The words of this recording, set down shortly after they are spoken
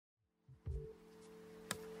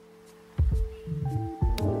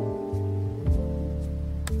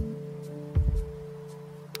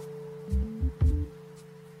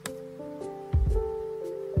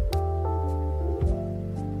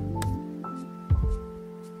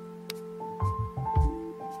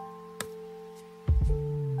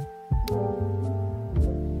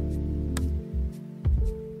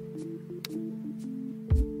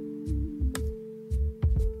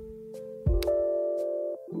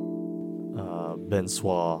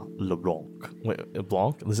Bonsoir LeBlanc. Wait,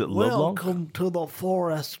 Blanc? Is it LeBlanc? Welcome to the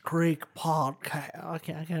Forest Creek podcast. I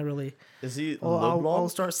can't really. Is he I'll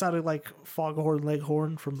LeBlanc? start sounding like Foghorn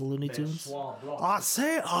Leghorn from the Looney Tunes. I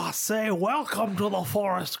say, welcome to the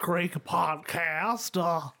Forest Creek podcast.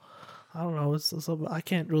 I don't know. I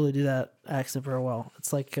can't really do that accent very well.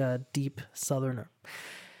 It's like a deep Southerner.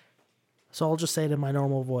 So I'll just say it in my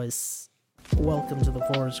normal voice. Welcome to the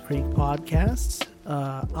Forest Creek podcast.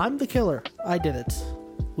 I'm the killer. I did it.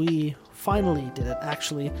 We finally did it,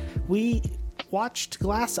 actually. We watched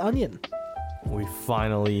Glass Onion. We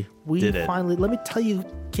finally did it. Let me tell you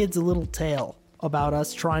kids a little tale about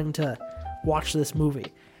us trying to watch this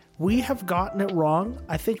movie. We have gotten it wrong,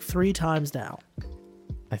 I think 3 times now.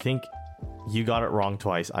 I think you got it wrong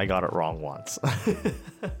twice. I got it wrong once.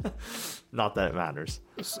 Not that it matters.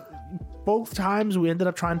 Both times we ended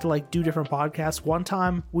up trying to do different podcasts. One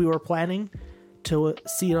time we were planning to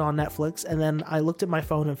see it on Netflix, and then I looked at my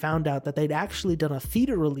phone and found out that they'd actually done a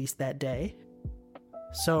theater release that day.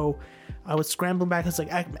 So I was scrambling back. It's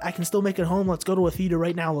like, I can still make it home. Let's go to a theater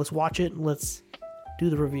right now. Let's watch it and let's do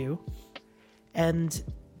the review. And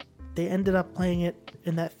they ended up playing it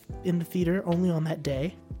in the theater only on that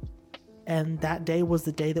day. And that day was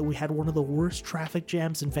the day that we had one of the worst traffic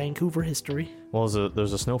jams in Vancouver history. Well,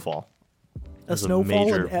 there's a snowfall. A snowfall,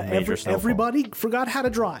 major and snowfall. Everybody forgot how to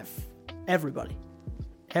drive. Everybody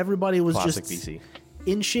was Classic just BC.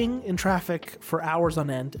 inching in traffic for hours on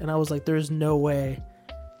end. And I was like, there's no way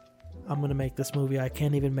I'm going to make this movie. I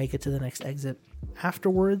can't even make it to the next exit.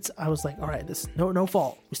 Afterwards, I was like, all right, this no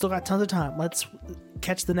fault. We still got tons of time. Let's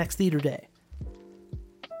catch the next theater day.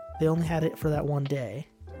 They only had it for that one day.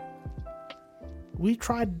 We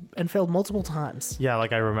tried and failed multiple times. Yeah,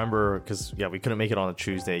 I remember because we couldn't make it on a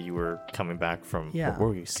Tuesday. You were coming back from where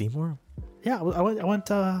were you? Seymour? Yeah, I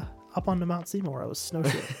went up onto Mount Seymour. I was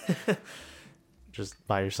snowshoeing. Just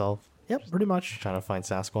by yourself? Yep, pretty much. Trying to find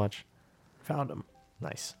Sasquatch? Found him.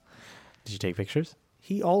 Nice. Did you take pictures?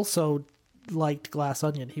 He also liked Glass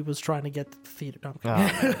Onion. He was trying to get to the theater.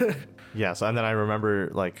 Yeah, so and then I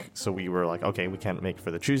remember so we were like, okay, we can't make it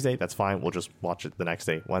for the Tuesday. That's fine. We'll just watch it the next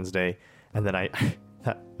day, Wednesday. And then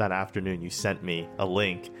that afternoon you sent me a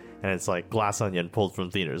link and it's like Glass Onion pulled from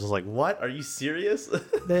theaters. I was like, what? Are you serious?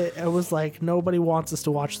 It was like, nobody wants us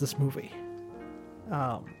to watch this movie.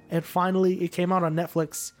 And finally, it came out on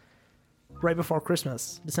Netflix right before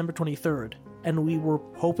Christmas, December 23rd. And we were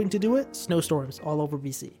hoping to do it. Snowstorms all over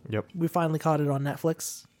BC. Yep. We finally caught it on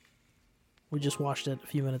Netflix. We just watched it a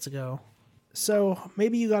few minutes ago. So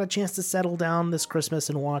maybe you got a chance to settle down this Christmas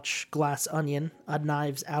and watch Glass Onion, a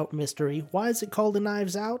Knives Out mystery. Why is it called a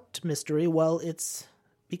Knives Out mystery? Well, it's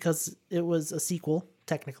because it was a sequel,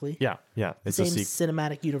 technically. Yeah. It's Same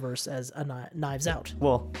cinematic universe as a Knives Out.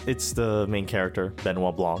 Well, it's the main character,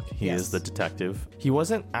 Benoit Blanc. He is the detective. He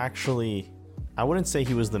wasn't actually... I wouldn't say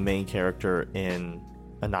he was the main character in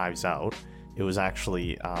a Knives Out. It was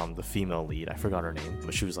actually the female lead. I forgot her name,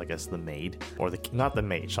 but she was, I guess, the maid. Or not the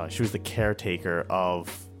maid, sorry. She was the caretaker of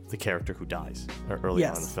the character who dies early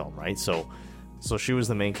on in the film, right? So she was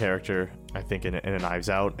the main character, I think, in a Knives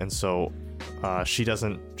Out. And so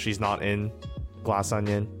she's not in Glass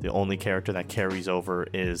Onion. The only character that carries over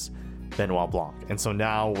is Benoit Blanc. And so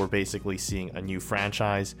now we're basically seeing a new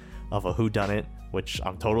franchise of a whodunit, which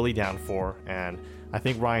I'm totally down for. And I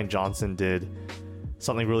think Rian Johnson did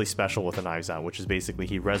something really special with the Knives Out, which is basically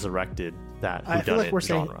he resurrected that whodunit I feel like we're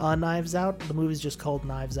genre. saying a Knives Out. The movie's just called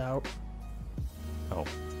Knives Out. Oh.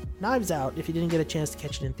 Knives Out, if you didn't get a chance to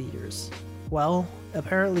catch it in theaters. Well,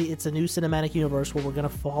 apparently it's a new cinematic universe where we're going to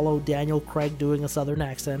follow Daniel Craig doing a southern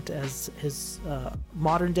accent as his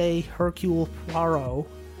modern-day Hercule Poirot,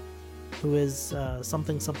 who is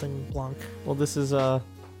something Blanc. Well, this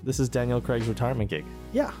is Daniel Craig's retirement gig.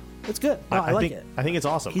 Yeah, it's good. No, I like it. I think it's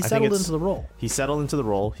awesome. He settled into the role. He settled into the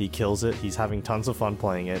role. He kills it. He's having tons of fun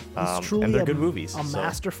playing it. He's truly and they're good movies.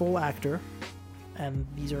 Masterful actor, and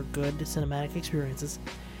these are good cinematic experiences.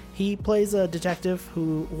 He plays a detective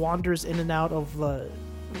who wanders in and out of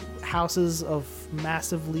houses of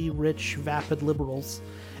massively rich, vapid liberals,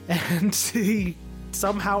 and he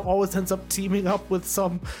somehow always ends up teaming up with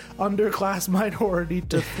some underclass minority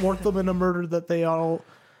to thwart them in a murder that they all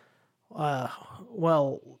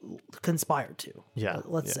conspired to. Yeah.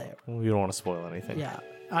 Let's say. We don't want to spoil anything. Yeah.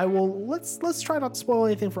 I will let's try not to spoil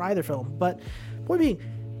anything for either film, but point being,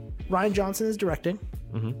 Rian Johnson is directing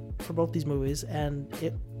for both these movies, and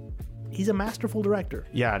he's a masterful director.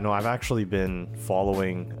 Yeah, no, I've actually been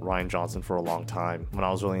following Rian Johnson for a long time. When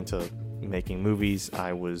I was really into making movies,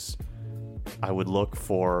 I would look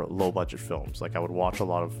for low budget films. I would watch a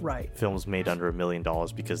lot of films made under $1 million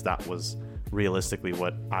because that was realistically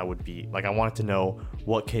what I would be like. I wanted to know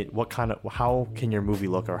how can your movie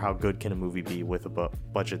look, or how good can a movie be with a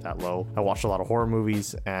budget that low. I watched a lot of horror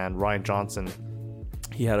movies, and Rian Johnson,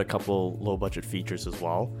 he had a couple low budget features as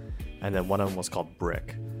well, and then one of them was called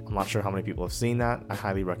Brick. I'm not sure how many people have seen that. I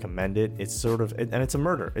highly recommend it. It's sort of, and it's a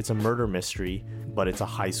murder mystery, but it's a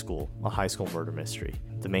high school murder mystery.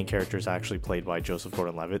 The main character is actually played by Joseph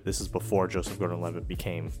Gordon-Levitt. This is before Joseph Gordon-Levitt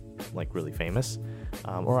became like really famous.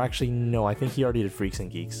 Or actually, no, I think he already did Freaks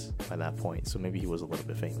and Geeks by that point, so maybe he was a little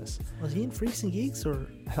bit famous. Was he in Freaks and Geeks, or?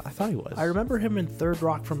 I thought he was. I remember him in Third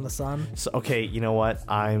Rock from the Sun. So, okay, you know what?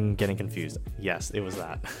 I'm getting confused. Yes, it was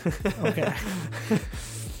that. Okay.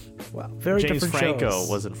 Well, very James different Franco shows.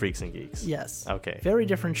 was in Freaks and Geeks. Yes. Okay. Very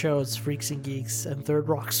different shows, Freaks and Geeks and Third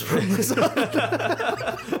Rocks from the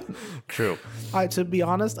Sun. True. To be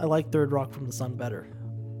honest, I like Third Rock from the Sun better.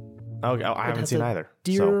 Okay, I haven't seen either.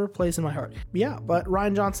 Dear place in my heart. Yeah, but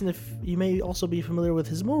Rian Johnson, if you may also be familiar with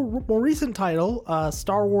his more recent title,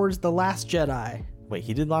 Star Wars: The Last Jedi. Wait,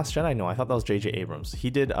 he did Last Jedi? No, I thought that was J.J. Abrams. He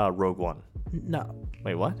did Rogue One. No.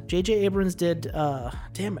 Wait, what? J.J. Abrams did,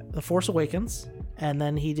 The Force Awakens, and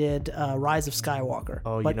then he did Rise of Skywalker.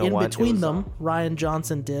 Oh, you but know in what? between them, Rian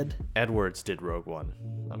Johnson did... Edwards did Rogue One.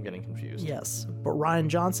 I'm getting confused. Yes, but Rian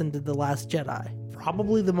Johnson did The Last Jedi.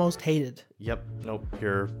 Probably the most hated. Yep. Nope.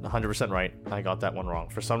 You're 100% right. I got that one wrong.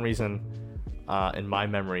 For some reason, in my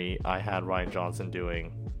memory, I had Rian Johnson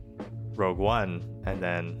doing Rogue One, and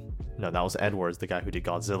then... No, that was Edwards, the guy who did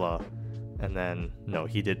Godzilla. And then, no,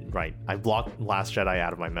 he did... Right. I blocked Last Jedi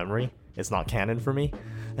out of my memory. It's not canon for me.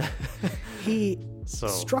 He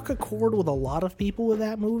struck a chord with a lot of people with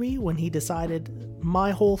that movie when he decided, my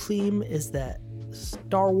whole theme is that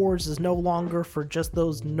Star Wars is no longer for just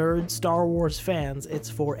those nerd Star Wars fans. It's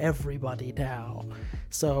for everybody now.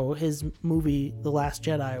 So his movie, The Last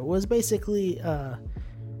Jedi, was basically a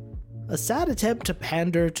sad attempt to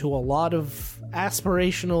pander to a lot of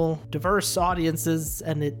aspirational, diverse audiences,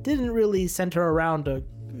 and it didn't really center around a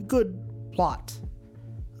good plot,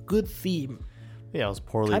 a good theme. Yeah, it was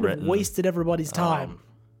poorly kind written. Of wasted everybody's time.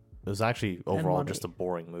 It was actually overall just a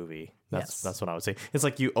boring movie. That's what I would say. It's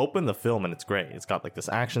like you open the film and it's great. It's got like this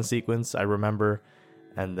action sequence, I remember,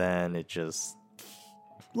 and then it just...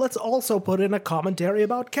 Let's also put in a commentary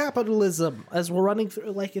about capitalism as we're running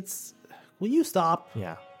through, like it's... Will you stop?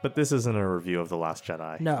 Yeah, but this isn't a review of The Last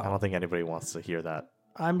Jedi. No. I don't think anybody wants to hear that.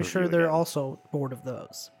 I'm sure they're also bored of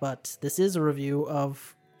those, but this is a review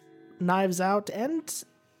of Knives Out and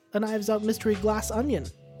a Knives Out Mystery Glass Onion.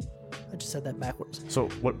 I just said that backwards. So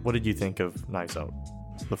what did you think of Knives Out,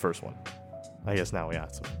 the first one? I guess now, yeah.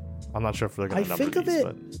 So I'm not sure if they're going to number these. I think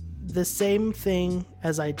of it the same thing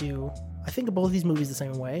as I do. I think of both these movies the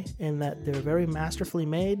same way, in that they're very masterfully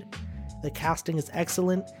made. The casting is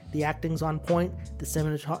excellent. The acting's on point. The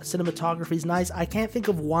cinematography is nice. I can't think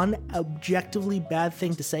of one objectively bad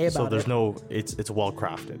thing to say about it. So there's no... It's well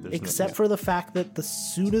crafted. Except for the fact that as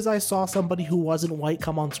soon as I saw somebody who wasn't white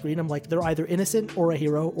come on screen, I'm like, they're either innocent or a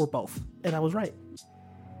hero or both. And I was right.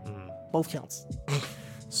 Both counts.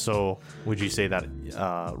 So would you say that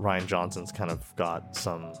Rian Johnson's kind of got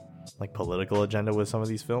some like political agenda with some of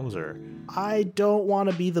these films, or? I don't want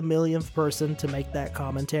to be the millionth person to make that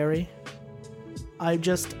commentary. I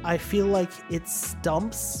feel like it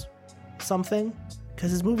stumps something,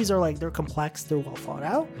 because his movies are like, they're complex, they're well thought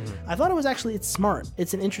out. I thought it's smart.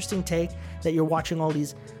 It's an interesting take that you're watching all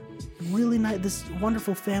these really nice, this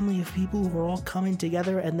wonderful family of people who are all coming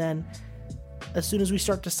together, and then as soon as we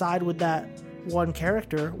start to side with that one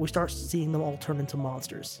character, we start seeing them all turn into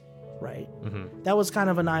monsters. Right? That was kind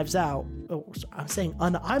of a Knives Out. I'm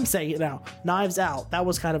saying it now. Knives Out. That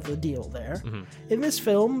was kind of the deal there. In this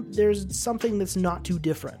film, there's something that's not too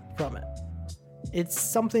different from it. It's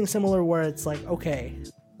something similar where it's like, okay,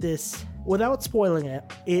 this, without spoiling it,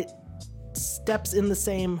 it steps in the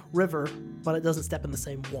same river, but it doesn't step in the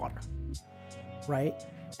same water. Right?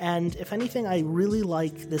 And if anything, I really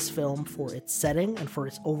like this film for its setting and for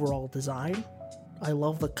its overall design. I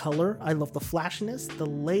love the color. I love the flashiness. The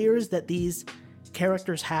layers that these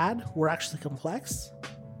characters had were actually complex.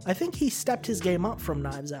 I think he stepped his game up from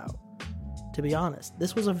Knives Out, to be honest.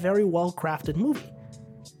 This was a very well-crafted movie.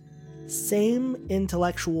 Same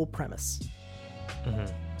intellectual premise.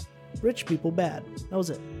 Rich people bad. That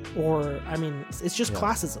was it. Or, I mean, it's just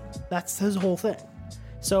classism. That's his whole thing.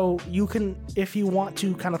 So you can, if you want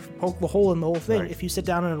to kind of poke the hole in the whole thing, if you sit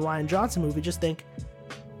down in a Rian Johnson movie, just think,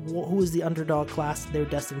 who is the underdog class they're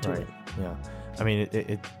destined to win? Yeah, I mean,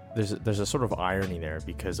 there's a sort of irony there,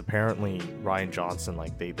 because apparently Rian Johnson,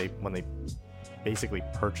 like they when they basically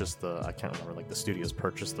purchased I can't remember, like the studios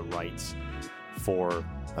purchased the rights for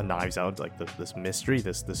a Knives Out, like this mystery,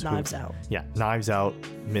 this Knives Out. Yeah, Knives Out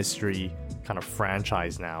mystery kind of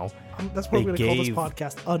franchise now. That's what we're going to call this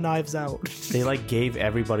podcast, A Knives Out. They like gave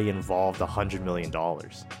everybody involved $100 million.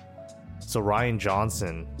 So Rian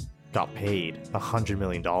Johnson got paid $100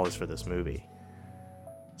 million for this movie.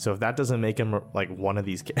 So if that doesn't make him like one of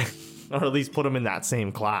these, or at least put him in that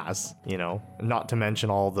same class, you know, not to mention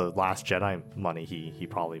all the Last Jedi money he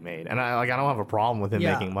probably made. And I don't have a problem with him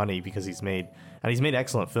making money because he's made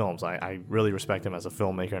excellent films. I really respect him as a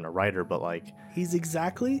filmmaker and a writer, but like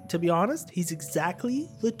to be honest, he's exactly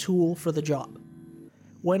the tool for the job.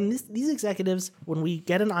 When these executives, when we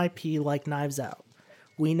get an IP like Knives Out,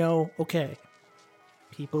 we know, okay,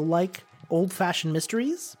 people like old-fashioned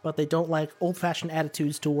mysteries, but they don't like old-fashioned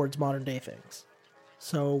attitudes towards modern-day things.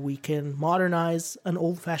 So we can modernize an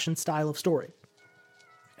old-fashioned style of story.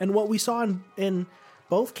 And what we saw in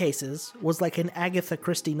both cases was like an Agatha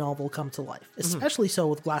Christie novel come to life, especially so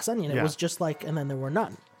with Glass Onion. It was just like, and then there were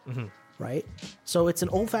none, right? So it's an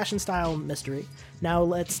old-fashioned style mystery. Now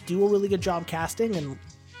let's do a really good job casting and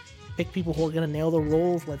pick people who are going to nail the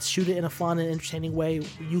roles. Let's shoot it in a fun and entertaining way.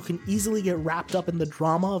 You can easily get wrapped up in the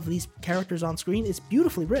drama of these characters on screen. It's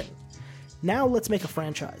beautifully written. Now let's make a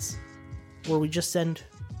franchise where we just send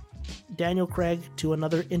Daniel Craig to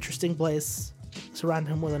another interesting place, surround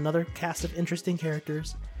him with another cast of interesting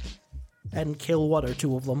characters, and kill one or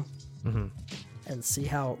two of them, and see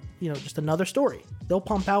how, just another story. They'll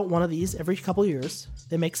pump out one of these every couple years.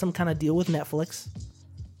 They make some kind of deal with Netflix.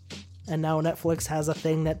 And now Netflix has a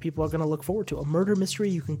thing that people are going to look forward to. A murder mystery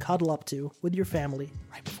you can cuddle up to with your family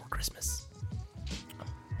right before Christmas.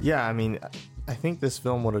 Yeah, I mean, I think this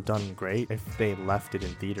film would have done great if they left it in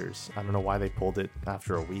theaters. I don't know why they pulled it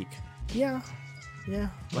after a week. Yeah.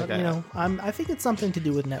 Like, but, I think it's something to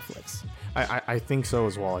do with Netflix. I think so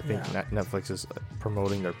as well. I think Netflix is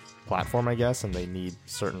promoting their platform, I guess, and they need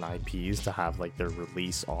certain IPs to have like their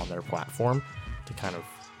release on their platform to kind of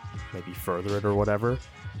maybe further it or whatever.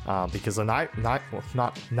 Because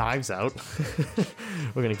not Knives Out.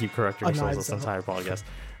 We're going to keep correcting ourselves this entire podcast.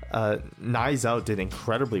 Knives Out did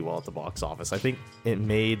incredibly well at the box office. I think it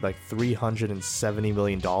made like $370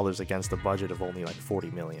 million against a budget of only like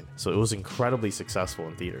 $40 million. So it was incredibly successful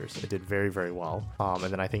in theaters. It did very, very well.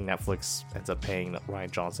 And then I think Netflix ends up paying Rian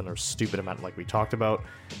Johnson a stupid amount like we talked about.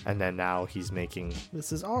 And then now he's making...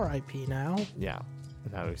 This is our IP now. Yeah.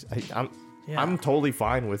 I'm totally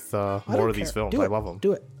fine with more of these films. I love them.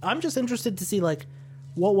 Do it. I'm just interested to see like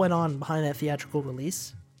what went on behind that theatrical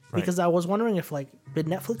release. Because I was wondering if did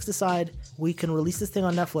Netflix decide we can release this thing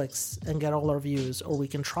on Netflix and get all our views, or we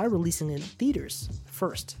can try releasing it in theaters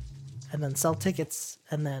first and then sell tickets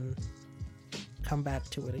and then come back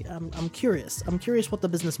to it. I'm curious. I'm curious what the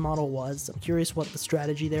business model was. I'm curious what the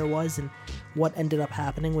strategy there was and what ended up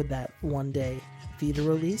happening with that one-day theater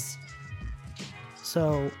release.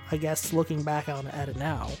 So I guess looking back at it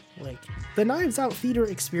now, like the Knives Out theater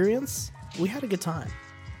experience, we had a good time.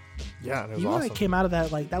 Yeah, it was you awesome. And I came out of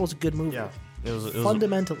that like that was a good movie. Yeah, it was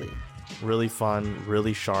fundamentally really fun,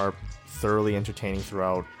 really sharp, thoroughly entertaining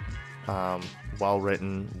throughout. Well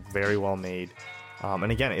written, very well made,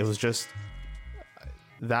 and again, it was just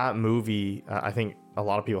that movie. I think a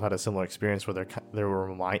lot of people had a similar experience where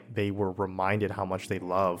they were reminded how much they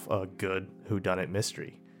love a good whodunit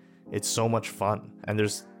mystery. It's so much fun, and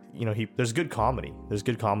there's good comedy. There's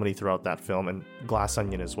good comedy throughout that film, and Glass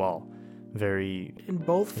Onion as well. In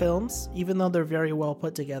both films, even though they're very well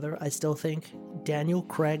put together, I still think Daniel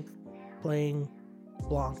Craig playing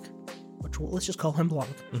Blanc, let's just call him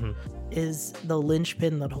Blanc, is the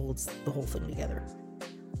linchpin that holds the whole thing together.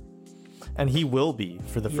 And he will be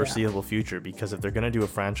for the foreseeable future, because if they're going to do a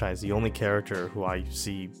franchise, the only character who I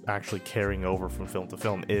see actually carrying over from film to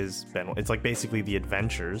film is Benoit. It's like basically the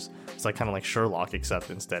adventures. It's like kind of like Sherlock,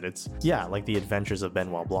 except instead it's, like the adventures of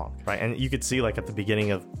Benoit Blanc, right? And you could see like at the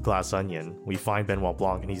beginning of Glass Onion, we find Benoit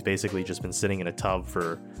Blanc and he's basically just been sitting in a tub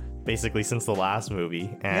for basically since the last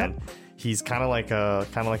movie. And he's kind of like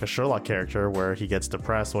a Sherlock character where he gets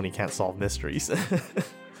depressed when he can't solve mysteries.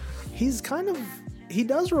 He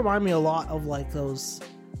does remind me a lot of like those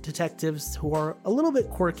detectives who are a little bit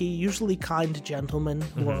quirky, usually kind gentlemen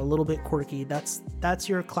who are a little bit quirky. That's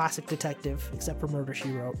your classic detective, except for Murder, She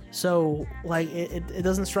Wrote. So like it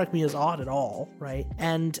doesn't strike me as odd at all, right?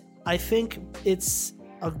 And I think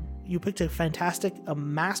you picked a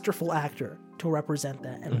masterful actor to represent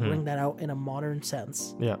that and bring that out in a modern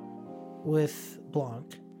sense. Yeah. With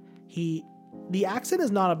Blanc, the accent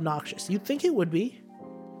is not obnoxious. You'd think it would be.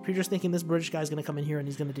 If you're just thinking this British guy's going to come in here and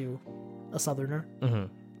he's going to do a Southerner,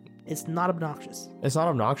 it's not obnoxious. It's not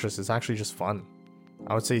obnoxious. It's actually just fun.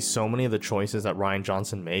 I would say so many of the choices that Rian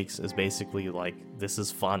Johnson makes is basically like, this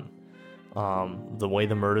is fun. The way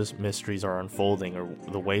the murder mysteries are unfolding, or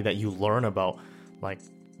the way that you learn about like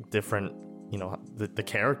different, the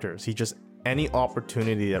characters. He just, any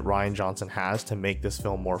opportunity that Rian Johnson has to make this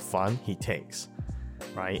film more fun, he takes,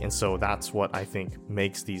 right? And so that's what I think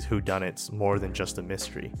makes these whodunits more than just a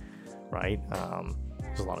mystery, right?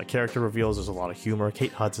 There's a lot of character reveals. There's a lot of humor.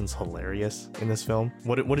 Kate Hudson's hilarious in this film.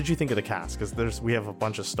 What did you think of the cast? Because we have a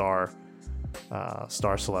bunch of star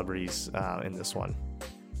celebrities in this one.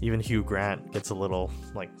 Even Hugh Grant gets a little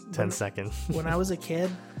 10 seconds. When I was a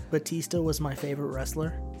kid, Batista was my favorite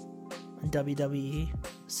wrestler in WWE.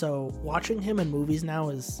 So watching him in movies now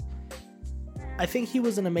is, I think he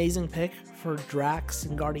was an amazing pick for Drax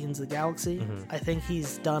in Guardians of the Galaxy. Mm-hmm. I think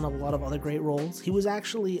he's done a lot of other great roles. He was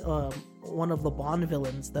actually one of the Bond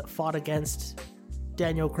villains that fought against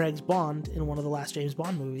Daniel Craig's Bond in one of the last James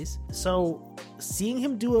Bond movies. So seeing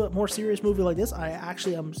him do a more serious movie like this, I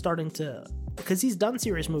actually am starting to, because he's done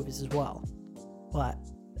serious movies as well, but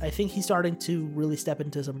I think he's starting to really step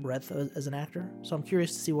into some breadth as an actor. So I'm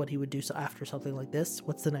curious to see what he would do after something like this.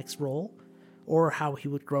 What's the next role, or how he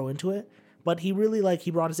would grow into it. But he really he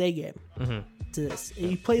brought his A game to this.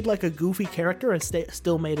 He played like a goofy character and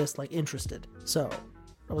still made us interested. So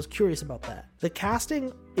I was curious about that. The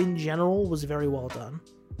casting in general was very well done.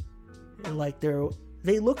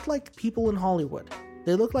 They looked like people in Hollywood.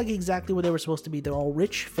 They looked like exactly what they were supposed to be. They're all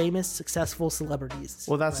rich, famous, successful celebrities.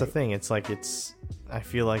 Well, that's right? The thing. I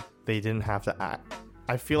feel like they didn't have to act.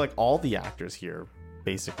 I feel like all the actors here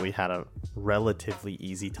basically had a relatively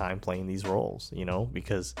easy time playing these roles,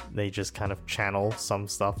 because they just kind of channel some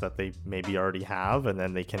stuff that they maybe already have, and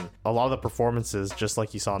then a lot of the performances, just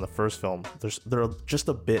like you saw in the first film, they're just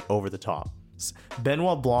a bit over the top.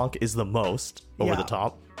 Benoit Blanc is the most over the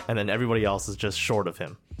top, and then everybody else is just short of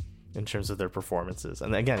him in terms of their performances.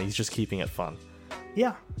 And again, he's just keeping it fun.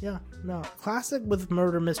 No, classic with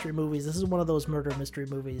murder mystery movies. This is one of those murder mystery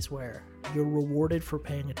movies where you're rewarded for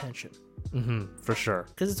paying attention. For sure.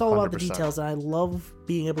 Because it's all 100%. About the details, and I love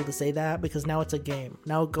being able to say that, because now it's a game.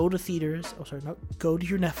 Now go to theaters, go to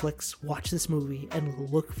your Netflix, watch this movie, and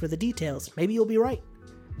look for the details. Maybe you'll be right.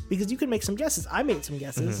 Because you can make some guesses. I made some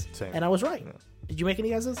guesses, and I was right. Yeah. Did you make any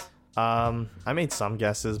guesses? I made some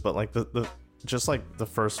guesses, but just like the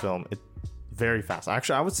first film, it very fast.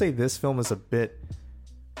 Actually, I would say this film is a bit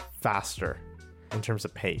faster in terms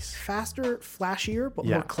of pace. Faster, flashier, but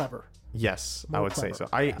more clever. Yes, more I would say so.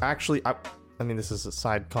 I mean, this is a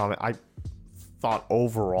side comment. I thought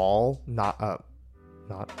overall, not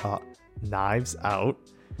Knives Out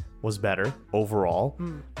was better overall,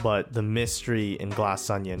 but the mystery in Glass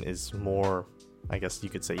Onion is more, I guess you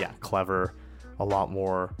could say, clever, a lot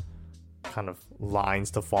more kind of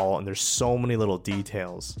lines to follow, and there's so many little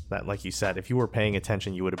details that, like you said, if you were paying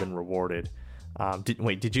attention, you would have been rewarded.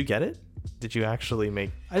 Did you get it? Did you actually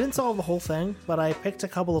make... I didn't solve the whole thing, but I picked a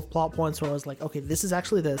couple of plot points where I was like, okay, this is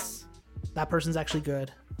actually this. That person's actually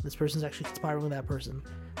good. This person's actually conspiring with that person.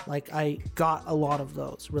 I got a lot of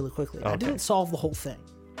those really quickly. Okay. I didn't solve the whole thing,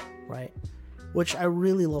 right? Which I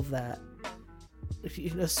really love that.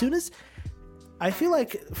 As soon as... I feel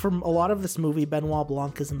like from a lot of this movie, Benoit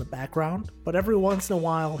Blanc is in the background, but every once in a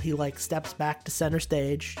while he steps back to center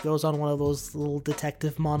stage, goes on one of those little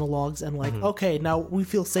detective monologues, and okay, now we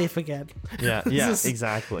feel safe again. Yeah,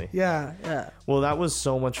 exactly. Yeah. Well, that was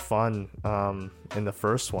so much fun in the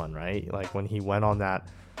first one, right? When he went on that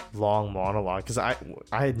long monologue, because I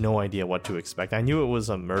had no idea what to expect. I knew it was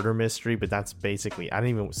a murder mystery, but that's basically, I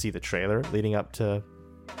didn't even see the trailer leading up to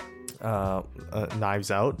Knives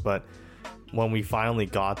Out, but when we finally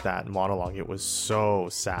got that monologue, it was so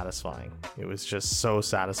satisfying. It was just so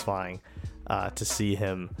satisfying to see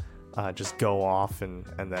him just go off, and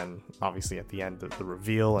then obviously at the end, the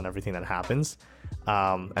reveal and everything that happens.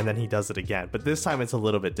 And then he does it again. But this time it's a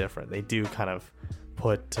little bit different. They do kind of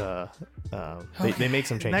put... they make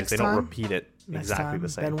some changes. They don't repeat it exactly the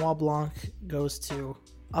same. Benoit Blanc goes to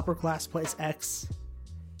upper class place X.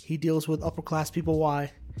 He deals with upper class people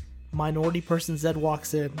Y. Minority person Z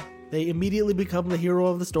walks in. They immediately become the hero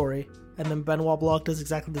of the story, and then Benoit Blanc does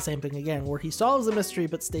exactly the same thing again, where he solves the mystery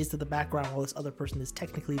but stays to the background while this other person is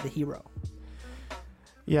technically the hero.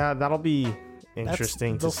 Yeah, that'll be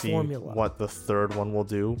interesting to see what the third one will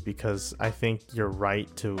do, because I think you're right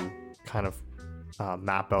to kind of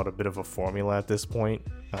map out a bit of a formula at this point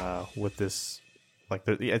with this.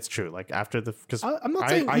 It's true. After the, because I'm not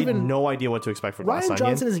saying I had no idea what to expect for Glass Onion. Rian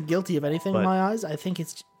Johnson isn't guilty of anything in my eyes. I think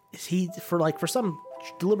it's for some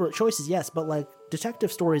deliberate choices, yes, but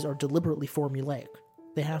detective stories are deliberately formulaic.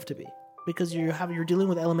 They have to be, because you're dealing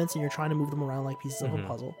with elements and you're trying to move them around like pieces of a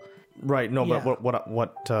puzzle. Right. No, Yeah. but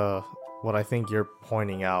what I think you're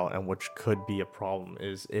pointing out, and which could be a problem,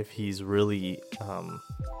 is if he's really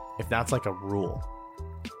if that's like a rule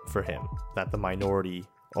for him that the minority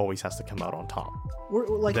always has to come out on top. We're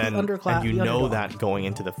like Then, the underclass. and you the know underdog. that going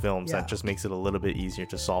into the films, Yeah. that just makes it a little bit easier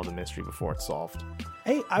to solve the mystery before it's solved.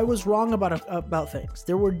 Hey, I was wrong about things.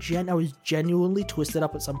 There were I was genuinely twisted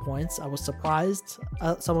up at some points. I was surprised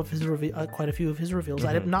at some of his quite a few of his reveals.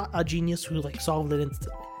 I'm not a genius who like solved it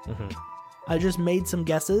instantly. I just made some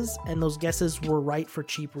guesses, and those guesses were right for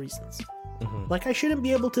cheap reasons. Like, I shouldn't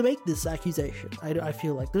be able to make this accusation. I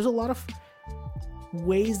feel like there's a lot of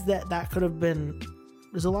ways that could have been.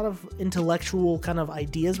 There's a lot of intellectual kind of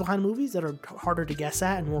ideas behind movies that are harder to guess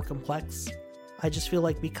at and more complex. I just feel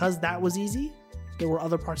like because that was easy, there were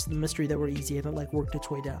other parts of the mystery that were easy and it like worked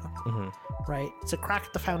its way down. Right? It's a crack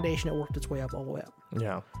at the foundation, it worked its way up all the way up.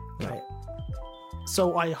 Yeah. Right.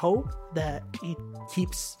 So I hope that he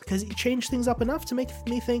keeps, because he changed things up enough to make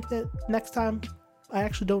me think that next time I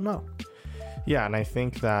actually don't know. Yeah, and I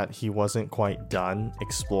think that he wasn't quite done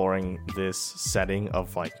exploring this setting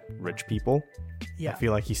of like rich people. Yeah. I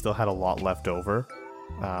feel like he still had a lot left over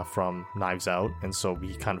from Knives Out, and so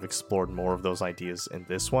we kind of explored more of those ideas in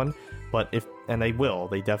this one. But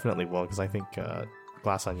they definitely will, because I think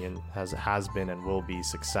Glass Onion has been and will be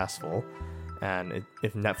successful. And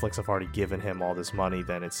if Netflix have already given him all this money,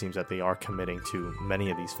 then it seems that they are committing to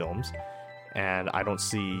many of these films. And I don't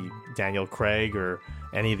see Daniel Craig or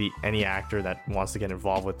any actor that wants to get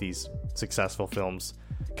involved with these successful films,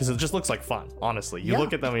 because it just looks like fun. Honestly, you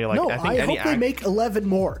look at them and you're like, no, I think hope they make 11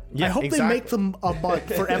 more. Yeah, I hope exactly. they make them a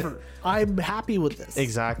month forever. I'm happy with this.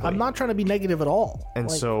 Exactly. I'm not trying to be negative at all. And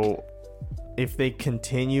Like, so if they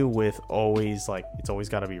continue with always like it's always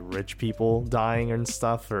got to be rich people dying and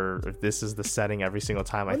stuff, or if this is the setting every single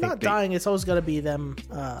time, I they're think not dying. It's always got to be them.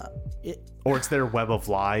 or it's their web of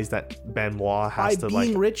lies that Benoit has By to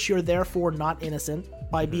being like. rich, you're therefore not innocent.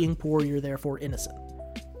 By being poor, you're therefore innocent.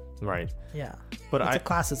 Right. Yeah. But it's a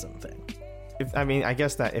classism thing. I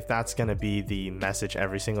guess that if that's going to be the message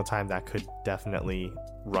every single time, that could definitely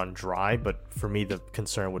run dry. But for me, the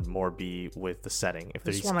concern would more be with the setting. If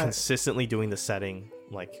they're consistently doing the setting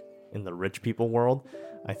like in the rich people world,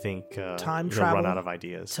 I think Time you'll travel run out of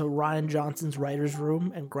ideas. to Ryan Johnson's writer's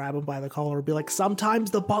room and grab him by the collar and be like,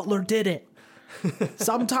 sometimes the butler did it.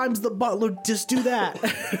 Sometimes the butler just do that.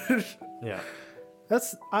 Yeah.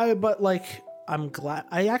 I'm glad.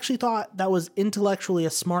 I actually thought that was intellectually a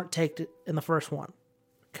smart take in the first one,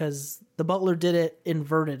 because the butler did it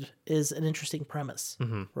inverted is an interesting premise,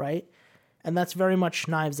 right? And that's very much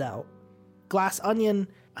Knives Out. Glass Onion,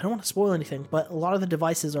 I don't want to spoil anything, but a lot of the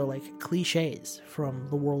devices are like cliches from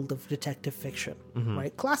the world of detective fiction,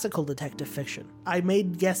 right? Classical detective fiction. I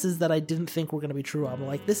made guesses that I didn't think were going to be true. I'm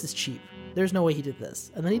like, this is cheap. There's no way he did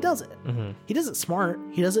this. And then he does it. He does it smart.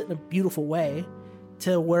 He does it in a beautiful way,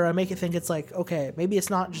 to where I make it think it's like, okay, maybe it's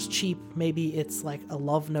not just cheap. Maybe it's like a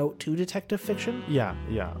love note to detective fiction. Yeah.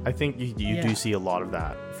 I think you do see a lot of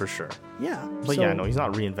that for sure. Yeah. But he's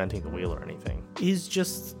not reinventing the wheel or anything. He's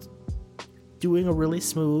just doing a really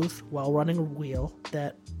smooth, well-running wheel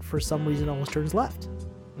that for some reason almost turns left.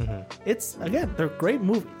 It's, again, they're great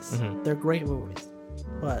movies. They're great movies.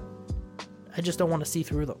 But I just don't want to see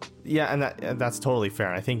through them. Yeah, and that's totally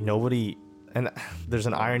fair. I think nobody... And there's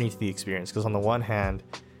an irony to the experience, because on the one hand,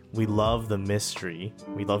 we love the mystery.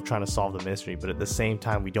 We love trying to solve the mystery, but at the same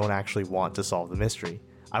time, we don't actually want to solve the mystery.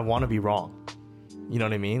 I want to be wrong. You know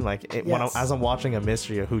what I mean? Like, as I'm watching a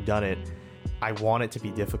mystery, a whodunit, I want it to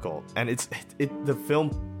be difficult. And the film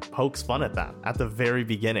pokes fun at that at the very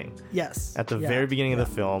beginning. Yes. At the very beginning of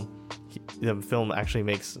the film, the film actually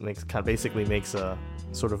makes a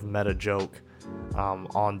sort of meta joke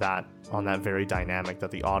on that very dynamic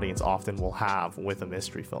that the audience often will have with a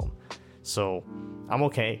mystery film. So I'm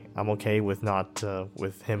okay with not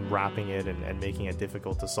with him wrapping it and making it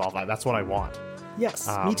difficult to solve. That's what I want. Yes,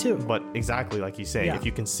 me too. But exactly like you say, if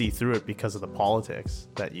you can see through it because of the politics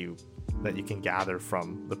that you can gather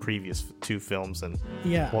from the previous two films, and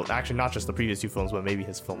well, actually not just the previous two films, but maybe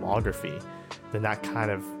his filmography, then that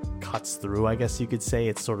kind of cuts through, I guess you could say.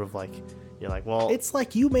 It's sort of like, you're like, well... It's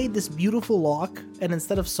like you made this beautiful lock, and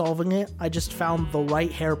instead of solving it, I just found the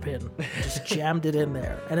right hairpin, just jammed it in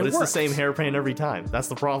there, and but it's the same hairpin every time. That's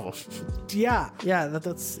the problem. Yeah,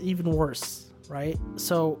 that's even worse, right?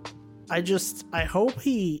 So I hope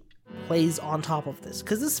he plays on top of this,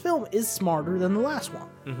 because this film is smarter than the last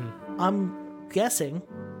one. I'm guessing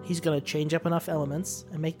he's going to change up enough elements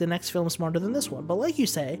and make the next film smarter than this one. But like you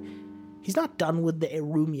say, he's not done with the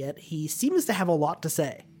room yet. He seems to have a lot to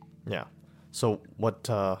say. Yeah. So what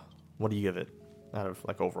do you give it? out of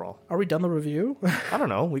like overall. Are we done the review? I don't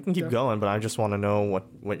know. We can keep going, but I just want to know what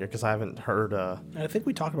you're, because I haven't heard. I think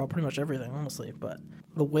we talked about pretty much everything, honestly. But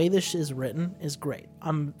the way this is written is great.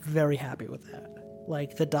 I'm very happy with that.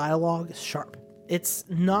 Like, the dialogue is sharp. It's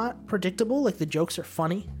not predictable. Like, the jokes are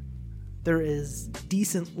funny. There is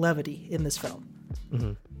decent levity in this film.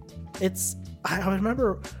 I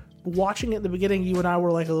remember watching it at the beginning. You and I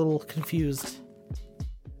were like a little confused,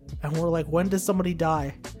 and we're like, when does somebody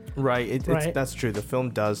die? Right. That's true. The film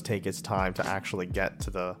does take its time to actually get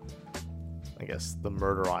to the, I guess, the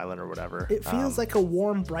murder island or whatever. It feels like a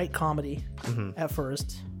warm, bright comedy at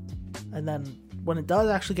first, and then when it does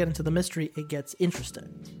actually get into the mystery, it gets interesting.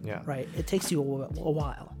 Yeah. Right. It takes you a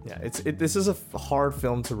while. Yeah. This is a hard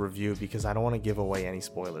film to review because I don't want to give away any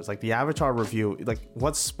spoilers. Like the Avatar review, like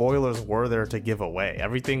what spoilers were there to give away?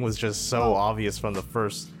 Everything was just so obvious from the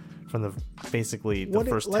first. Basically the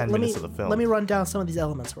first 10 minutes of the film. Let me run down some of these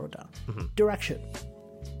elements I wrote down. Direction.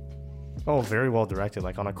 Oh, very well directed.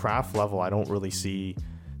 Like on a craft level, I don't really see.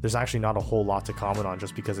 There's actually not a whole lot to comment on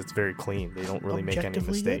just because it's very clean. They don't really make any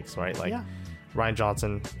mistakes, right? Like Rian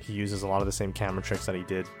Johnson, he uses a lot of the same camera tricks that he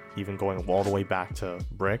did, even going all the way back to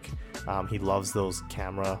Brick. He loves those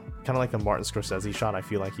camera, kind of like the Martin Scorsese shot. I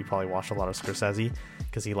feel like he probably watched a lot of Scorsese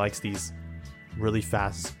because he likes these really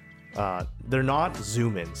fast. They're not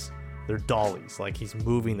zoom-ins. They're dollies. Like he's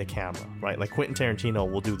moving the camera, right? Like Quentin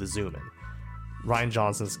Tarantino will do the zoom in. Rian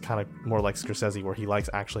Johnson's kind of more like Scorsese, where he likes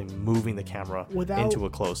actually moving the camera into a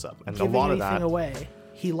close-up, and a lot of that. Away,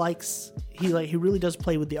 he really does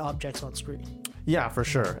play with the objects on screen. Yeah, for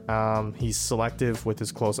sure. He's selective with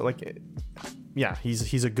his close-up. Like, yeah,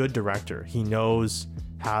 he's a good director. He knows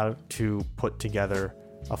how to put together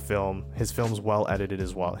a film. His film's well edited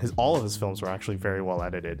as well. All of his films are actually very well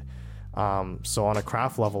edited. So on a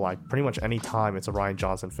craft level, I pretty much any time it's a Rian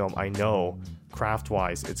Johnson film, I know craft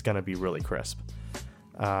wise it's gonna be really crisp.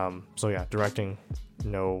 So yeah, directing,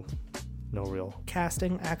 no real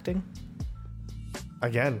casting, acting.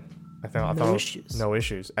 Again, I thought no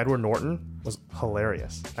issues. Edward Norton was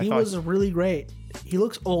hilarious. He was really great. He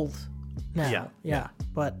looks old now. Yeah,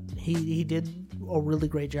 but he did a really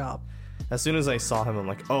great job. As soon as I saw him, I'm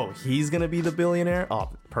like, oh, he's going to be the billionaire?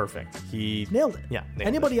 Oh, perfect. He nailed it. Yeah.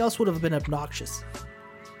 Anybody else would have been obnoxious.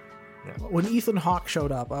 Yeah. When Ethan Hawke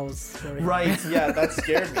showed up, I was very happy. Yeah, that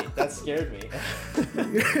scared me.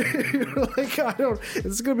 Like, is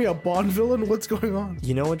this going to be a Bond villain? What's going on?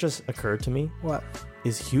 You know what just occurred to me? What?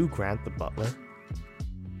 Is Hugh Grant the butler?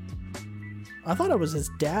 I thought it was his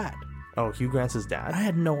dad. Oh, Hugh Grant's his dad? I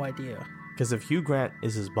had no idea. Because if Hugh Grant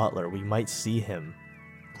is his butler, we might see him.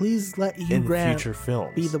 Please let Hugh Grant future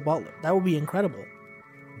films be the butler. That would be incredible.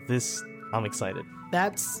 I'm excited.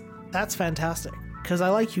 That's fantastic. Because I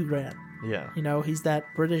like Hugh Grant. Yeah. You know, he's that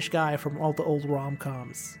British guy from all the old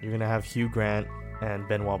rom-coms. You're going to have Hugh Grant and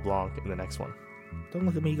Benoit Blanc in the next one. Don't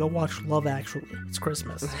look at me. Go watch Love Actually. It's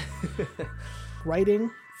Christmas. Writing,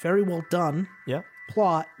 very well done. Yeah.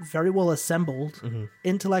 Plot, very well assembled.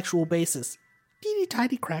 Intellectual basis, teeny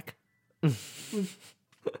tiny crack.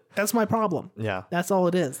 That's my problem. Yeah. That's all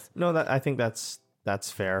it is. No, I think that's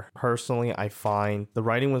fair. Personally, I find the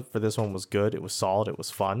writing for this one was good. It was solid. It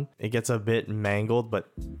was fun. It gets a bit mangled,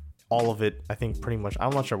 but all of it, I think pretty much,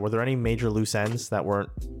 I'm not sure. Were there any major loose ends that weren't,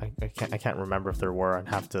 I can't remember if there were. I'd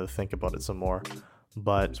have to think about it some more.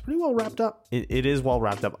 But it's pretty well wrapped up. It is well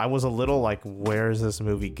wrapped up. I was a little like, where is this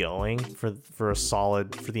movie going for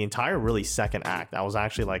the entire really second act? I was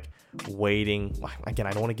actually like waiting. Again,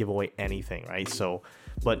 I don't want to give away anything, right? So,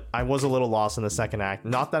 but I was a little lost in the second act.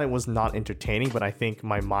 Not that it was not entertaining, but I think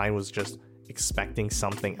my mind was just expecting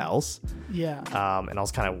something else. Yeah. And I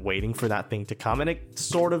was kind of waiting for that thing to come, and it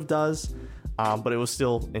sort of does. But it was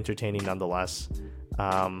still entertaining nonetheless.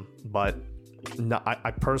 But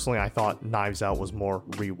I personally, I thought Knives Out was more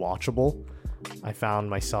rewatchable. I found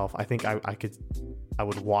myself, I think I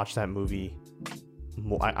would watch that movie.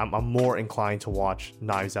 I'm more inclined to watch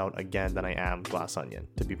Knives Out again than I am Glass Onion,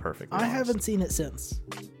 to be perfectly honest. I haven't seen it since.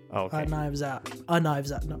 Okay. Knives Out.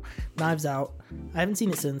 Knives Out. I haven't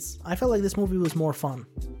seen it since. I felt like this movie was more fun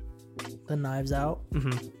than Knives Out.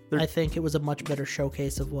 I think it was a much better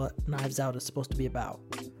showcase of what Knives Out is supposed to be about.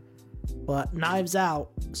 But Knives Out,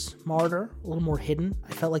 smarter, a little more hidden.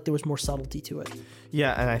 I felt like there was more subtlety to it.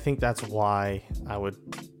 Yeah, and I think that's why I would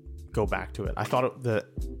go back to it. I thought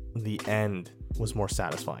the end was more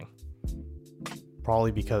satisfying.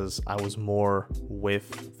 Probably because I was more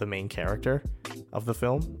with the main character of the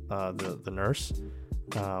film, the nurse,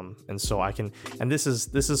 And so and this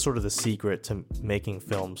is sort of the secret to making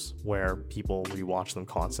films where people rewatch them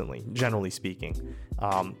constantly, generally speaking.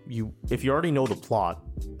 If you already know the plot,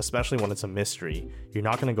 especially when it's a mystery, you're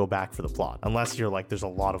not going to go back for the plot unless you're like, there's a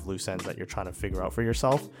lot of loose ends that you're trying to figure out for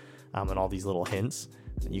yourself, and all these little hints.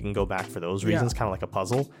 You can go back for those reasons, kind of like a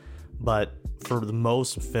puzzle. But for the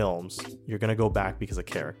most films, you're going to go back because of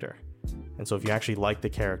character. And so if you actually like the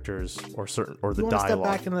characters or the dialogue, step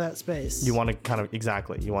back into that space. You want to kind of I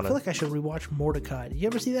feel like I should rewatch Mordecai. Did you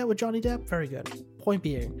ever see that with Johnny Depp? Very good. Point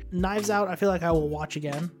being, Knives Out, I feel like I will watch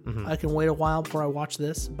again. Mm-hmm. I can wait a while before I watch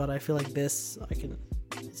this, but I feel like this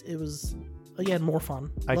it was again more fun.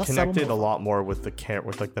 I connected a lot more with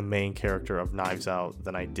the main character of Knives Out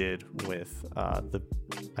than I did with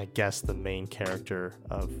the main character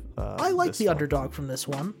of I liked the underdog from this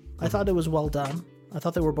one. I thought it was well done. I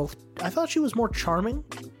thought she was more charming,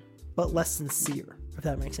 but less sincere, if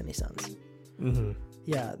that makes any sense. Mm-hmm.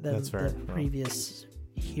 Yeah, than the previous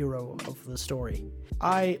hero of the story.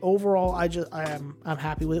 I'm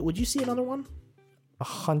happy with it. Would you see another one?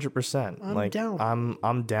 100%. I'm down.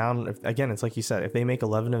 I'm down. Again, it's like you said, if they make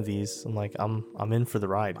 11 of these, I'm in for the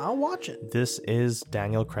ride. I'll watch it. This is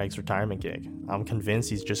Daniel Craig's retirement gig. I'm convinced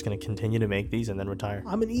he's just going to continue to make these and then retire.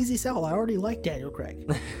 I'm an easy sell. I already like Daniel Craig.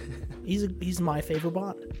 He's my favorite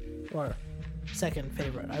Bond, or second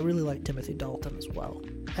favorite. I really like Timothy Dalton as well.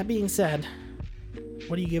 That being said,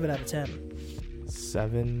 what do you give it out of 10?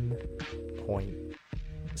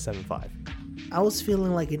 7.75. I was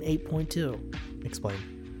feeling like an 8.2. Explain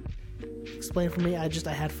for me. I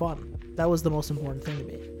had fun. That was the most important thing to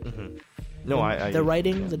me. Mm-hmm. No, the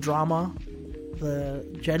writing, the drama, the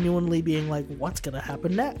genuinely being like, what's gonna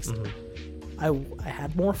happen next? Mm-hmm. I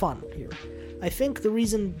had more fun here. I think the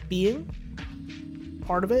reason being,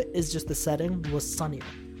 part of it is just the setting was sunnier,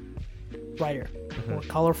 brighter, more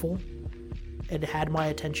colorful. It had my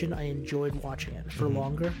attention. I enjoyed watching it for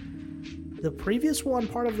longer. The previous one,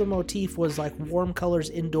 part of the motif was like warm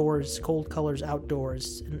colors indoors, cold colors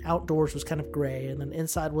outdoors, and outdoors was kind of gray, and then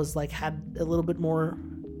inside was like had a little bit more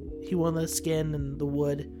hue on the skin and the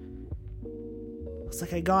wood. It's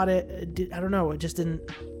like I got it. I don't know. It just didn't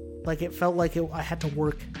like. It felt like I had to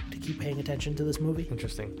work to keep paying attention to this movie.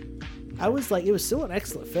 Interesting. I was like, it was still an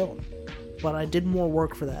excellent film, but I did more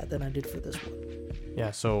work for that than I did for this one. Yeah.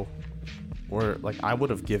 So, I would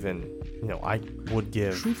have given. I would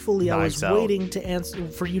give. Truthfully, I was waiting to answer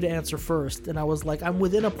for you to answer first, and I was like, I'm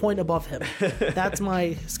within a point above him. That's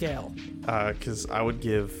my scale. Because I would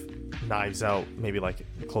give Knives Out maybe like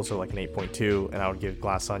closer to like an 8.2, and I would give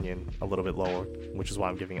Glass Onion a little bit lower, which is why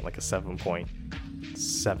I'm giving it like a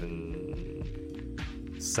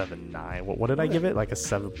 7.79. What did I give it? Like a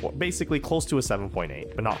 7. Basically close to a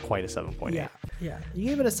 7.8, but not quite a 7.8. Yeah. You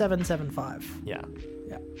gave it a 7.75. Yeah.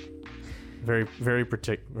 Very, very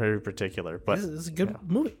particular, but this is a good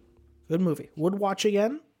movie. Good movie. Would watch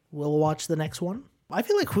again. We'll watch the next one. I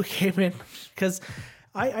feel like we came in because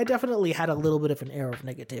I definitely had a little bit of an air of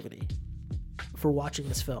negativity for watching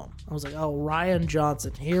this film. I was like, oh, Rian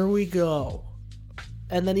Johnson, here we go.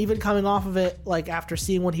 And then even coming off of it, like after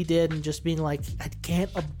seeing what he did and just being like, I can't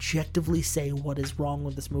objectively say what is wrong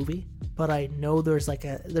with this movie, but I know there's a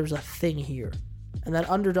thing here. And that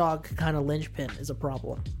underdog kind of linchpin is a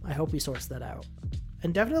problem. I hope he sorts that out.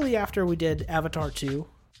 And definitely after we did Avatar 2,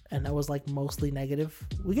 and that was like mostly negative,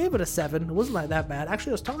 we gave it a 7. It wasn't like that bad.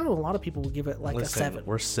 Actually, I was talking to a lot of people who give it like a 7.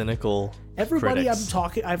 We're cynical. Everybody critics.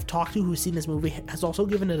 I've talked to who's seen this movie has also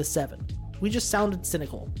given it a 7. We just sounded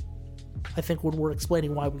cynical, I think, when we're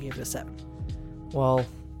explaining why we gave it a 7. Well,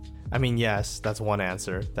 I mean, yes, that's one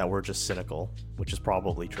answer, that we're just cynical, which is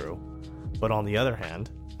probably true. But on the other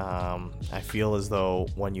hand, I feel as though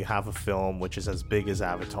when you have a film which is as big as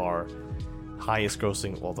Avatar, the highest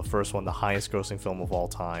grossing film of all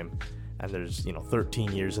time, and there's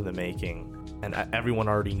 13 years in the making, and everyone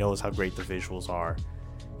already knows how great the visuals are.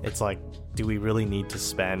 It's like, do we really need to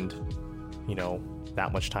spend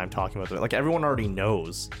that much time talking about it? Like, everyone already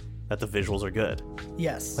knows that the visuals are good.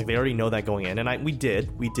 Yes, like they already know that going in, and we did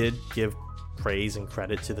give praise and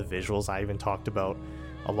credit to the visuals. I even talked about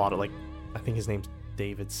a lot of, like, I think his name's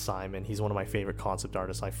David Simon. He's one of my favorite concept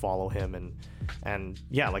artists. I follow him, and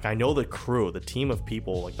yeah, like, I know the crew, the team of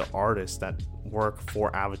people, like the artists that work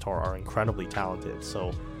for Avatar are incredibly talented.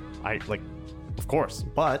 So of course,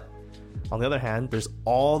 but on the other hand, there's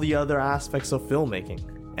all the other aspects of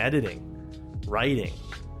filmmaking: editing, writing,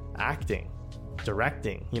 acting,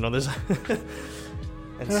 directing. There's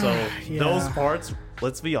and so those parts,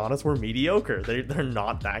 let's be honest, were mediocre. They're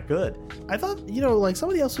not that good. I thought, like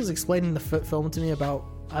somebody else was explaining the film to me about,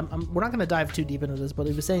 we're not going to dive too deep into this, but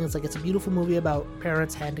he was saying it's a beautiful movie about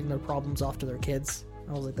parents handing their problems off to their kids.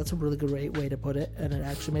 I was like, that's a really good way to put it, and it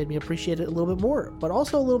actually made me appreciate it a little bit more, but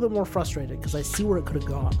also a little bit more frustrated because I see where it could have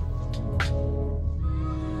gone.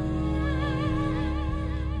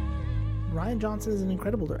 Rian Johnson is an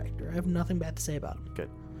incredible director. I have nothing bad to say about him. Good.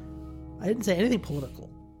 I didn't say anything political.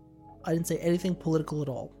 I didn't say anything political at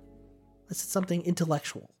all. I said something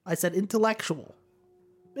intellectual. I said intellectual.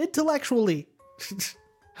 Intellectually.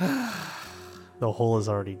 The hole is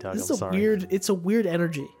already dug. I'm sorry. It's a weird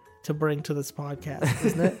energy to bring to this podcast,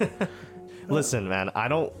 isn't it? Listen, man, I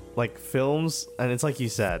don't like films, and it's like you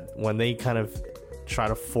said, when they kind of try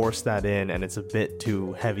to force that in and it's a bit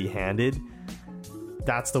too heavy-handed,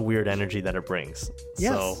 that's the weird energy that it brings.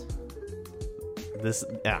 Yes. So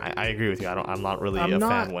I agree with you. I'm not really a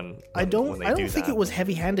fan when I don't think it was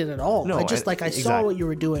heavy-handed at all. No, I saw exactly. what you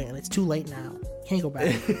were doing, and it's too late now. Can't go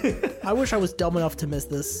back. I wish I was dumb enough to miss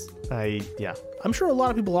this. Yeah. I'm sure a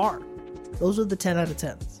lot of people are. Those are the 10 out of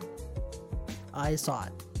 10s. I saw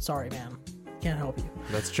it. Sorry, man. Can't help you.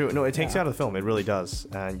 That's true. No, it takes you out of the film. It really does.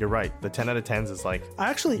 And you're right. The 10 out of 10s is like, I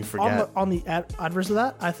actually, you forget. on the adverse of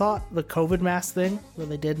that, I thought the COVID mask thing that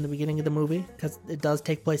they did in the beginning of the movie, because it does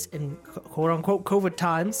take place in quote-unquote COVID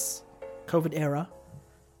times, COVID era,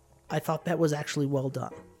 I thought that was actually well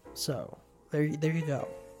done. So, there you go.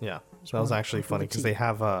 Yeah. That was actually funny because they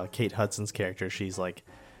have Kate Hudson's character. She's like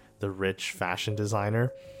the rich fashion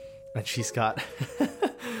designer, and she's got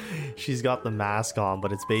the mask on,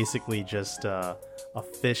 but it's basically just a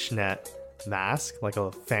fishnet mask, like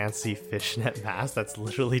a fancy fishnet mask that's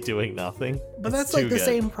literally doing nothing. But that's like the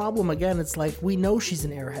same problem again. It's like, we know she's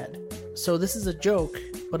an airhead, so this is a joke,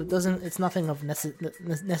 but it's nothing of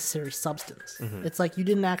necessary substance. Mm-hmm. It's like,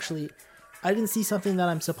 I didn't see something that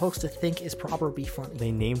I'm supposed to think is proper be funny.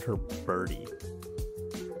 They named her Birdie.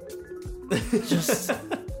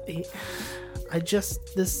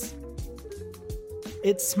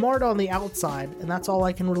 It's smart on the outside, and that's all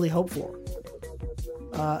I can really hope for.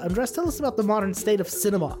 Andres, tell us about the modern state of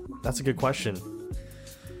cinema. That's a good question.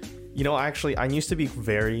 Actually, I used to be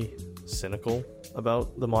very cynical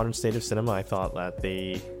about the modern state of cinema. I thought that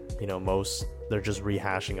they're just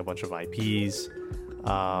rehashing a bunch of IPs,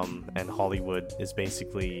 and Hollywood is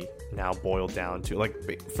basically now boiled down to,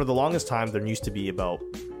 like, for the longest time, there used to be about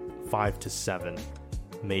 5 to 7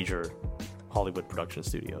 major Hollywood production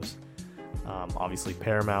studios. Obviously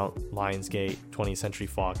Paramount, Lionsgate, 20th Century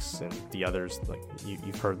Fox, and the others, like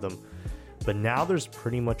you've heard them. But now there's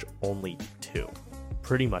pretty much only 2.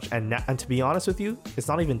 Pretty much. And to be honest with you, it's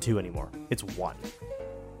not even 2 anymore. It's 1.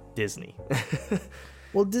 Disney.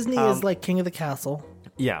 Well, Disney is like king of the castle.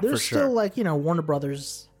 Yeah, They're for sure. still like, Warner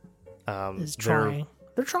Brothers is trying.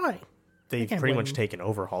 They're trying. They've pretty much taken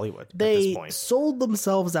over Hollywood at they this point. Sold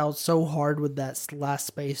themselves out so hard with that last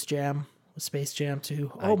Space Jam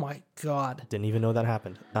 2. Oh my god. Didn't even know that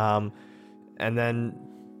happened. And then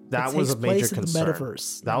that was a major concern.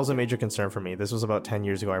 That was a major concern for me. This was about 10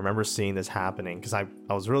 years ago. I remember seeing this happening because I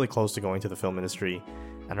was really close to going to the film industry,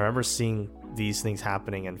 and I remember seeing these things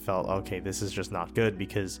happening and felt, okay, this is just not good,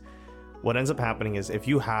 because what ends up happening is if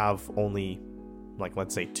you have only, like,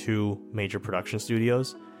 let's say 2 major production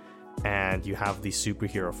studios, and you have these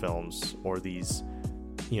superhero films or these,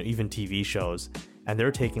 even TV shows, and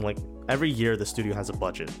they're taking, like, every year the studio has a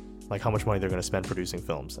budget, like how much money they're going to spend producing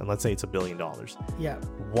films, and let's say it's $1 billion. Yeah.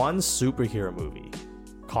 One superhero movie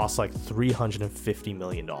costs like $350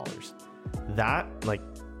 million. That, like,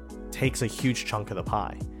 takes a huge chunk of the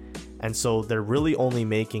pie. And so they're really only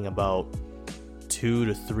making about 2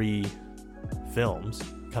 to 3 films,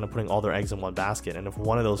 kind of putting all their eggs in one basket. And if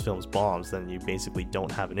one of those films bombs, then you basically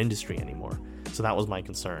don't have an industry anymore. So that was my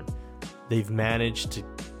concern. They've managed to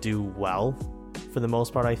do well for the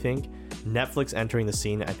most part, I think. Netflix entering the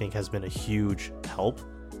scene, I think, has been a huge help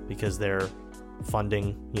because they're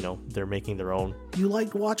funding, they're making their own. You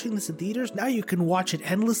liked watching this in theaters? Now you can watch it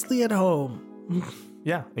endlessly at home.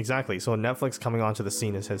 Yeah, exactly. So Netflix coming onto the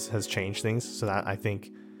scene has changed things. So that, I think,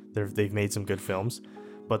 they've made some good films.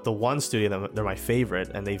 But the one studio, they're my favorite,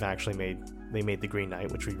 and they've actually made The Green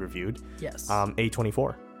Knight, which we reviewed. Yes.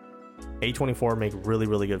 A24. A24 make really,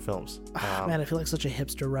 really good films. Man, I feel like such a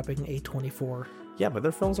hipster repping A24. Yeah, but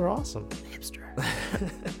their films are awesome. Hipster.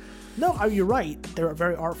 No, you're right. They're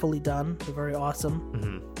very artfully done. They're very awesome.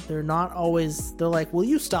 Mm-hmm. They're not always... They're like, will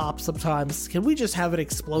you stop sometimes? Can we just have an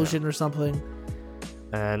explosion or something?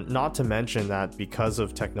 And not to mention that because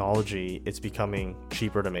of technology, it's becoming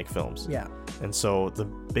cheaper to make films. Yeah. And so the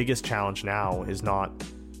biggest challenge now is not,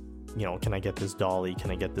 can I get this dolly?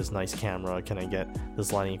 Can I get this nice camera? Can I get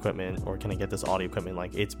this lighting equipment? Or can I get this audio equipment?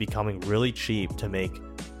 Like, it's becoming really cheap to make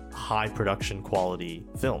high production quality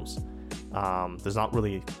films.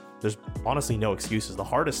 There's honestly no excuses. The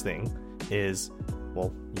hardest thing is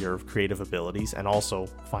well, your creative abilities, and also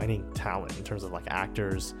finding talent in terms of like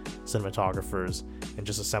actors, cinematographers, and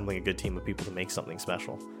just assembling a good team of people to make something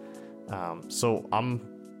special. So I'm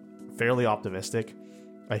fairly optimistic.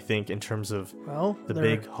 I think in terms of the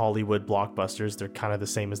big Hollywood blockbusters, they're kind of the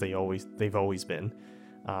same as they've always been.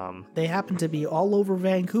 They happen to be all over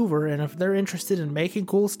Vancouver, and if they're interested in making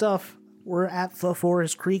cool stuff, we're at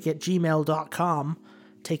theforestcreek@gmail.com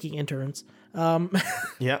taking interns.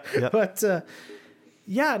 Yeah. But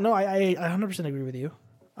yeah, no, I 100% agree with you.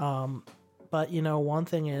 But you know, one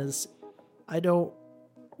thing is,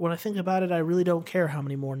 when I think about it, I really don't care how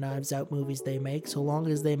many more Knives Out movies they make, so long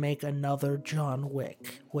as they make another John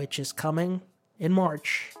Wick, which is coming in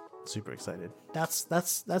March. Super excited. That's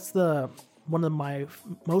the one of my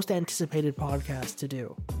most anticipated podcasts to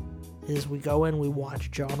do. Is we go in, we watch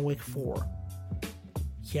John Wick 4,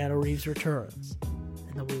 Keanu Reeves returns,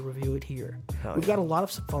 and then we review it here. We've got a lot of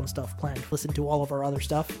fun stuff planned. Listen to all of our other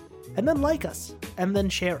stuff, and then like us, and then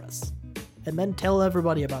share us, and then tell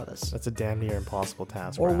everybody about us. That's a damn near impossible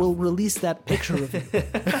task. Or Raph. we'll release that picture of you.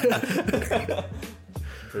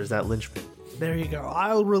 There's that linchpin. There you go.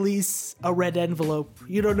 I'll release a red envelope.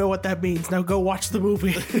 You don't know what that means. Now go watch the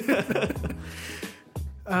movie.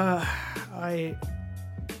 I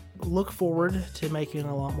look forward to making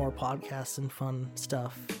a lot more podcasts and fun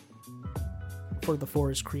stuff for the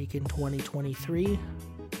Forest Creek in 2023,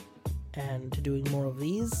 and to doing more of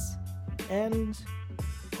these, and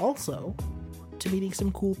also to meeting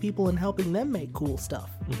some cool people and helping them make cool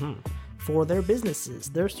stuff for their businesses,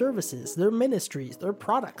 their services, their ministries, their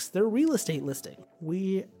products, their real estate listing.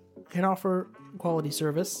 We can offer quality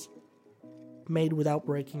service made without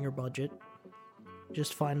breaking your budget.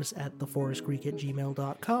 Just find us at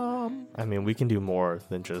theforestcreek@gmail.com. I mean, we can do more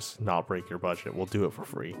than just not break your budget. We'll do it for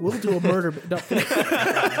free. We'll do a murder. No.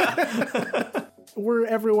 We're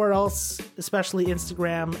everywhere else, especially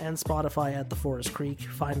Instagram and Spotify at The Forest Creek.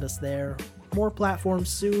 Find us there. More platforms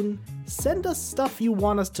soon. Send us stuff you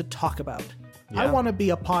want us to talk about. Yeah. I want to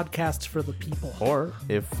be a podcast for the people. Or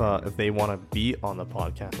if they want to be on the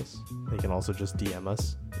podcast, they can also just DM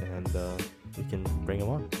us, and we can bring them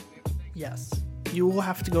on. Yes. You will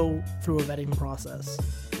have to go through a vetting process.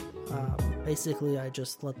 Basically, I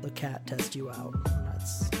just let the cat test you out. And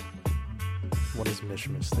that's... What does Mish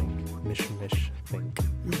think? Mish think?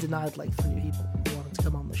 He denied like 3 people who wanted to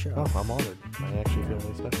come on the show. Oh, I'm honored. I actually feel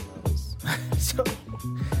really special about this. So,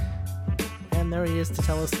 and there he is to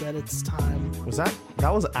tell us that it's time.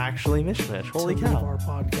 That was actually Mish. Holy cow. Our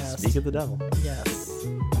podcast. Speak of the devil. Yes.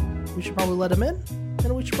 We should probably let him in,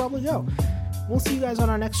 and we should probably go. We'll see you guys on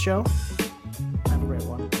our next show. Have a great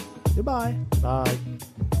one. Goodbye. Bye.